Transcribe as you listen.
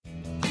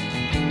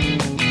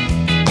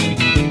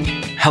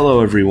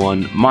Hello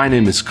everyone, my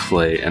name is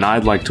Clay and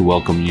I'd like to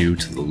welcome you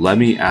to the Let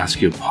Me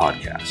Ask You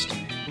podcast.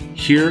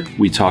 Here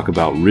we talk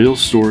about real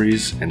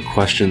stories and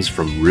questions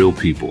from real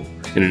people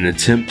in an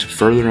attempt to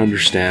further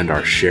understand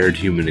our shared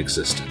human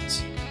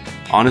existence.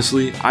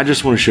 Honestly, I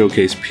just want to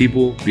showcase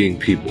people being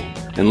people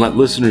and let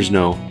listeners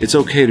know it's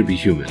okay to be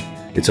human,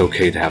 it's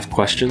okay to have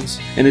questions,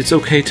 and it's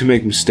okay to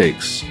make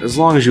mistakes as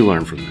long as you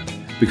learn from them.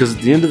 Because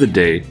at the end of the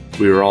day,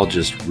 we are all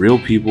just real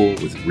people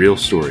with real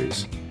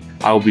stories.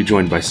 I will be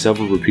joined by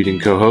several repeating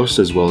co-hosts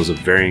as well as a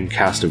varying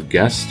cast of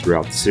guests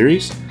throughout the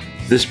series.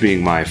 This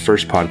being my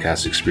first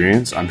podcast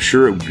experience, I'm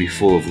sure it will be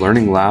full of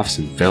learning laughs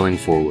and failing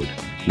forward.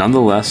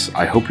 Nonetheless,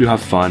 I hope you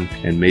have fun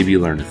and maybe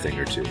learn a thing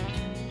or two.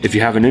 If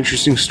you have an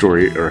interesting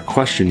story or a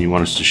question you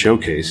want us to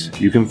showcase,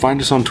 you can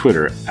find us on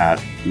Twitter at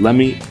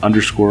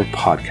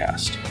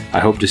Lemmy_podcast. I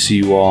hope to see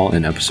you all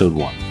in episode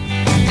 1.